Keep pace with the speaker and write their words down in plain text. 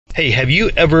Hey, have you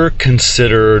ever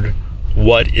considered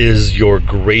what is your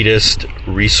greatest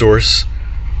resource?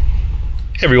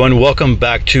 Hey everyone, welcome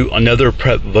back to another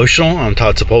Prep Devotional. I'm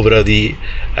Todd Sepulveda, the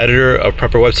editor of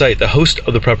Prepper Website, the host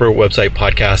of the Prepper Website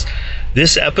podcast.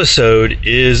 This episode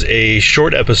is a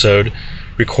short episode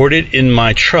recorded in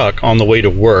my truck on the way to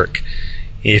work.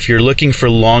 If you're looking for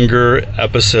longer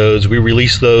episodes, we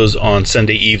release those on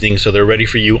Sunday evening, so they're ready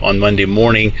for you on Monday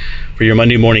morning for your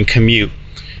Monday morning commute.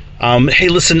 Hey,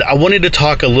 listen, I wanted to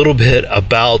talk a little bit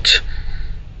about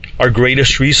our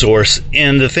greatest resource.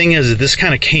 And the thing is, this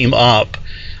kind of came up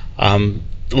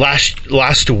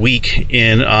last week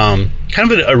in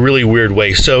kind of a really weird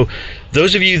way. So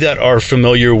those of you that are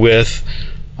familiar with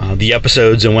the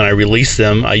episodes and when I release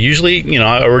them, I usually,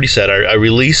 I already said, I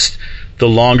release the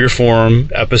longer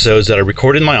form episodes that I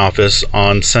record in my office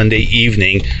on Sunday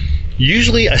evening.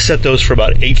 Usually I set those for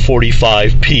about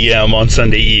 8:45 p.m. on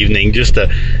Sunday evening just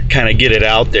to kind of get it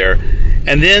out there.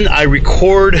 And then I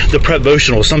record the Prep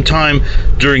Devotional sometime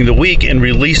during the week and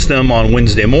release them on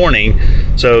Wednesday morning.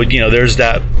 So, there's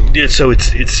that. So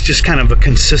it's just kind of a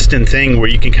consistent thing where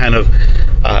you can kind of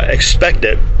expect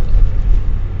it.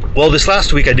 Well, this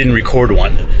last week I didn't record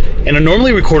one. And I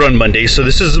normally record on Monday, so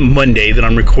this is Monday that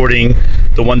I'm recording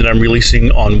the one that I'm releasing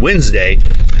on Wednesday.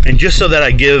 And just so that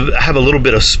I have a little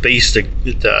bit of space to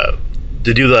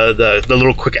do the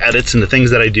little quick edits and the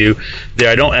things that I do there.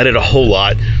 I don't edit a whole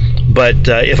lot, but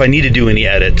if I need to do any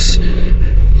edits.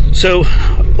 So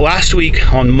last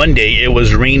week on Monday, it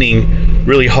was raining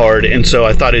really hard, and so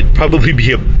I thought it'd probably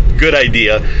be a good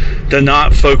idea to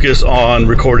not focus on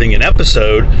recording an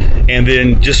episode and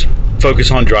then just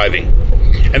focus on driving.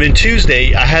 And then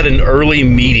Tuesday, I had an early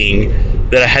meeting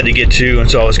that I had to get to, and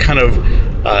so I was kind of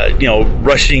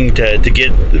rushing to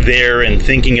get there and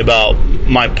thinking about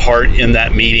my part in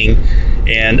that meeting,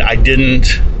 and I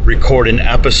didn't record an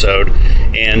episode.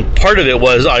 And part of it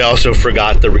was I also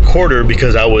forgot the recorder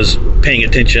because I was paying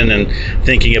attention and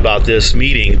thinking about this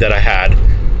meeting that I had.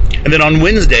 And then on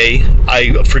Wednesday,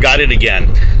 I forgot it again.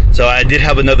 So I did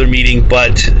have another meeting,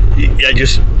 but I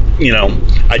just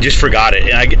forgot it.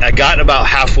 And I got about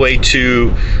halfway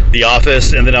to the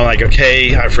office, and then I'm like,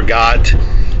 okay, I forgot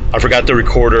the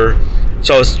recorder.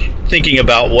 So I was thinking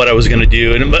about what I was going to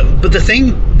do. But the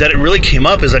thing that it really came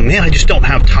up is like, man, I just don't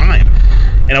have time.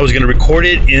 And I was going to record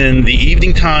it in the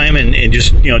evening time and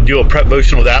just, do a prep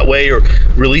devotional that way, or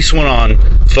release one on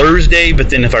Thursday. But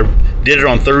then if I did it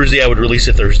on Thursday, I would release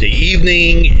it Thursday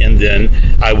evening, and then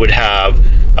I would have,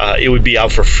 it would be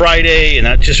out for Friday. And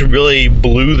that just really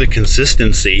blew the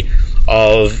consistency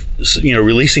of,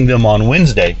 releasing them on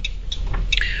Wednesday.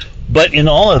 But in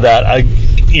all of that, I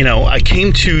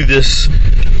came to this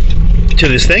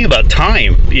thing about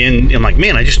time, and I'm like,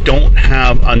 man, I just don't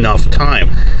have enough time.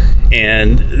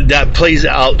 And that plays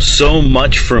out so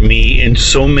much for me in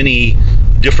so many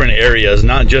different areas,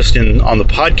 not just on the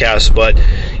podcast, but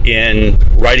in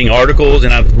writing articles.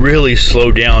 And I've really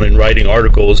slowed down in writing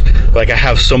articles. Like, I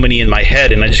have so many in my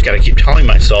head, and I just got to keep telling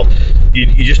myself, you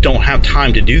just don't have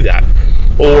time to do that.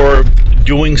 Or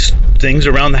doing things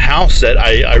around the house that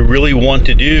I really want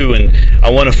to do and I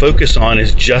want to focus on I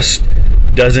just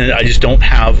don't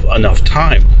have enough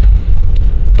time.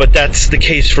 But that's the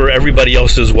case for everybody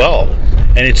else as well.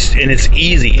 And it's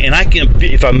easy. And I can,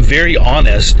 if I'm very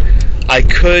honest, I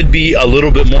could be a little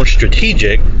bit more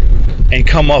strategic and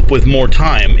come up with more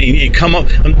time.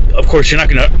 And of course, you're not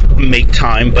going to make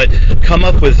time, but come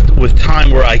up with time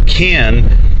where I can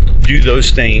do those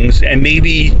things and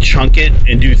maybe chunk it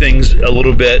and do things a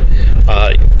little bit,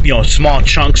 small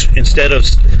chunks. Instead of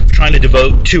trying to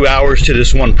devote 2 hours to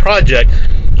this one project,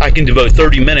 I can devote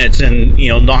 30 minutes and,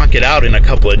 knock it out in a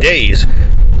couple of days.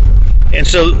 And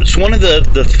so it's one of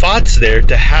the thoughts there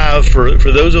to have for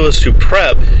those of us who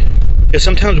prep is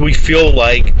sometimes we feel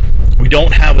like we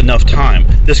don't have enough time.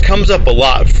 This comes up a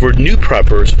lot for new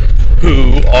preppers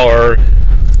who are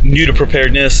new to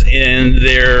preparedness, and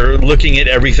they're looking at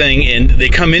everything and they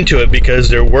come into it because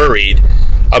they're worried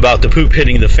about the poop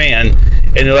hitting the fan,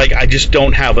 and they're like, I just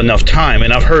don't have enough time.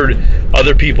 And I've heard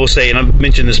other people say, and I've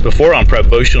mentioned this before on Prep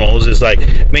Devotionals, is like,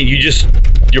 man,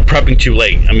 you're prepping too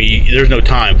late. I mean, there's no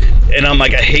time. And I'm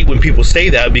like, I hate when people say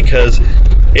that, because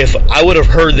if I would have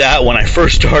heard that when I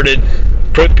first started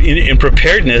in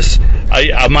preparedness,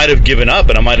 I might have given up,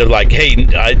 and I might have like, hey,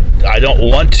 I don't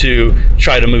want to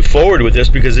try to move forward with this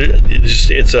because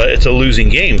it's a losing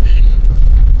game.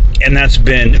 And that's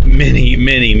been many,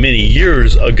 many, many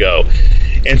years ago.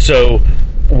 And so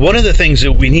one of the things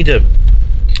that we need to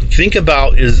think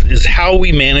about is how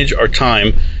we manage our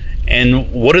time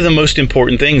and what are the most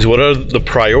important things, what are the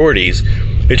priorities.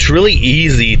 It's really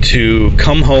easy to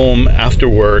come home after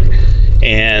work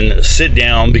and sit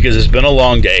down because it's been a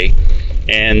long day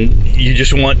and you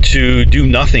just want to do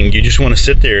nothing. You just want to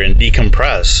sit there and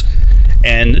decompress.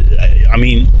 And I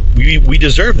mean, we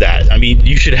deserve that. I mean,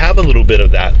 you should have a little bit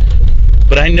of that.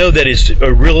 But I know that it's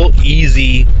a real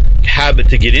easy habit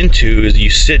to get into is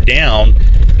you sit down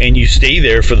and you stay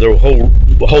there for the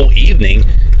whole evening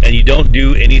and you don't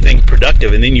do anything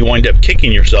productive, and then you wind up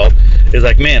kicking yourself. It's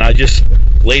like, man, I just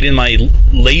laid in my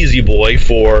lazy boy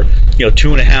for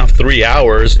 2.5, 3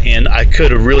 hours, and I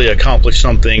could have really accomplished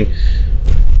something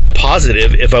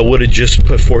positive if I would have just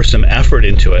put forth some effort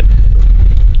into it.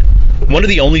 One of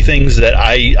the only things that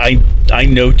I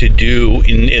know to do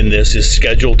in this is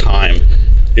schedule time,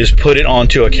 is put it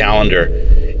onto a calendar.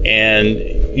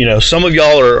 And some of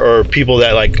y'all are people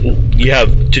that like, you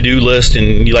have to-do list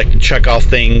and you like to check off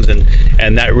things,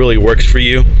 and that really works for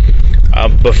you.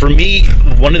 But for me,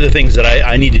 one of the things that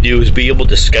I need to do is be able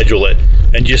to schedule it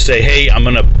and just say, hey, I'm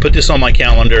going to put this on my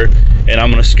calendar and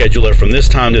I'm going to schedule it from this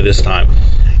time to this time.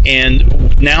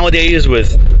 And nowadays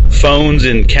with phones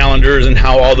and calendars and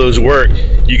how all those work,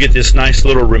 you get this nice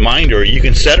little reminder. You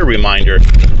can set a reminder.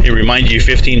 It reminds you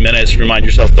 15 minutes, remind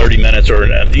yourself 30 minutes, or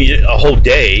a whole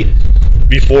day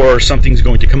before something's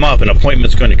going to come up, an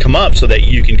appointment's going to come up, so that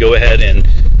you can go ahead and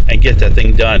get that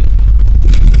thing done.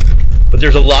 But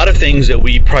there's a lot of things that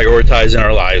we prioritize in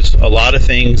our lives, a lot of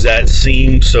things that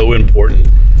seem so important,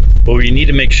 but we need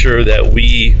to make sure that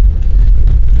we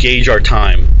gauge our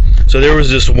time. So there was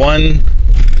this one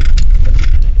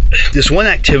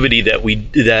activity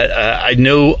that I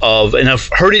know of, and I've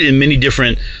heard it in many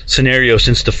different scenarios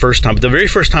since the first time. But the very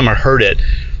first time I heard it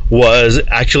was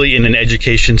actually in an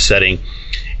education setting,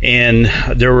 and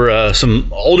there were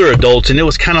some older adults, and it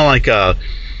was kind of like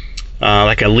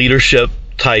a leadership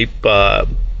type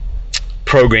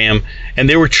program, and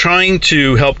they were trying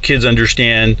to help kids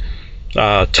understand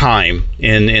time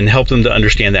and help them to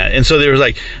understand that. And so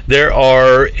there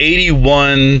are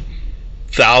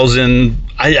 81,000,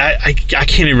 I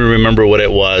can't even remember what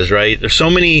it was, right? There's so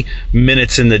many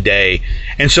minutes in the day.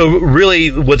 And so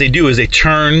really what they do is they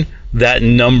turn that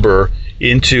number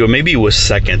into, maybe it was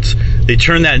seconds, they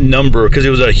turn that number, because it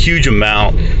was a huge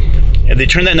amount, and they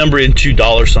turn that number into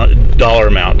dollar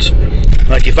amounts.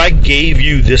 Like, if I gave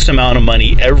you this amount of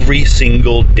money every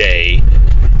single day,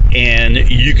 and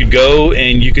you could go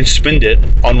and you can spend it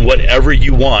on whatever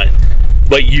you want,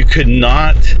 but you could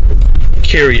not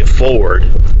carry it forward.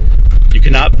 You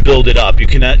cannot build it up. You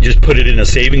cannot just put it in a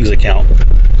savings account.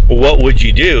 Well, what would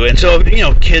you do? And so,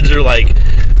 kids are like,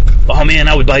 oh man,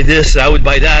 I would buy this, I would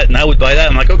buy that, and I would buy that.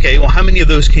 I'm like, okay, well, how many of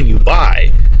those can you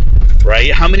buy,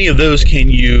 right? How many of those can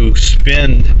you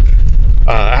spend?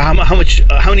 How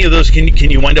many of those can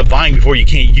you wind up buying before you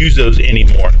can't use those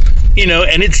anymore?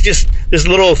 And it's just this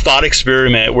little thought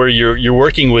experiment where you're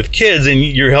working with kids and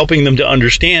you're helping them to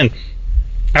understand,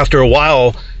 after a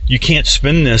while, you can't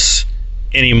spend this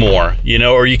anymore,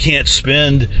 or you can't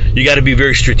spend, you got to be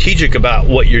very strategic about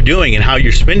what you're doing and how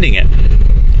you're spending it.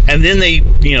 And then they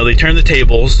turn the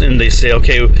tables and they say,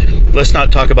 okay, let's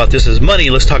not talk about this as money,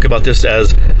 let's talk about this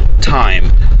as time.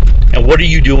 And what are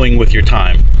you doing with your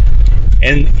time?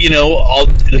 And all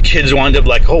the kids wind up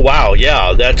like, oh wow,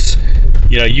 yeah, that's,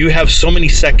 you have so many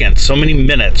seconds, so many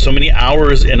minutes, so many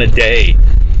hours in a day.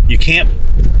 You can't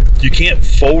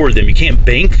forward them, you can't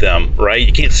bank them, right?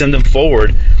 You can't send them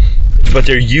forward, but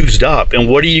they're used up. And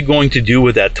what are you going to do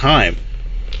with that time?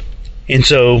 And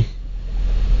so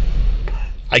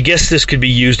I guess this could be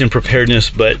used in preparedness,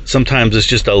 but sometimes it's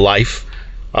just a life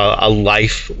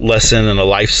lesson and a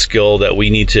life skill that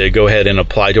we need to go ahead and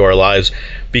apply to our lives,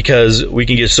 because we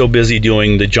can get so busy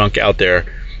doing the junk out there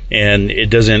and it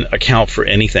doesn't account for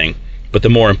anything. But the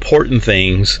more important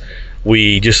things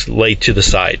we just lay to the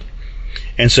side.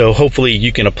 And so hopefully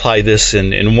you can apply this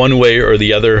in one way or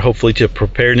the other, hopefully to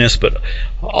preparedness, but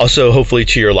also hopefully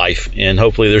to your life. And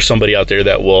hopefully there's somebody out there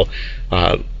that will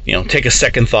take a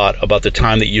second thought about the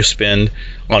time that you spend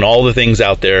on all the things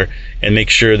out there, and make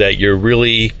sure that you're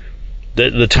really,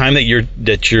 the time that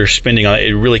you're spending on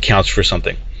it really counts for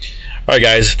something. All right,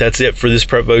 guys, that's it for this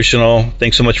devotional.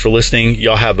 Thanks so much for listening.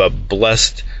 Y'all have a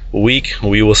blessed week.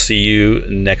 We will see you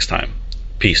next time.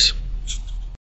 Peace.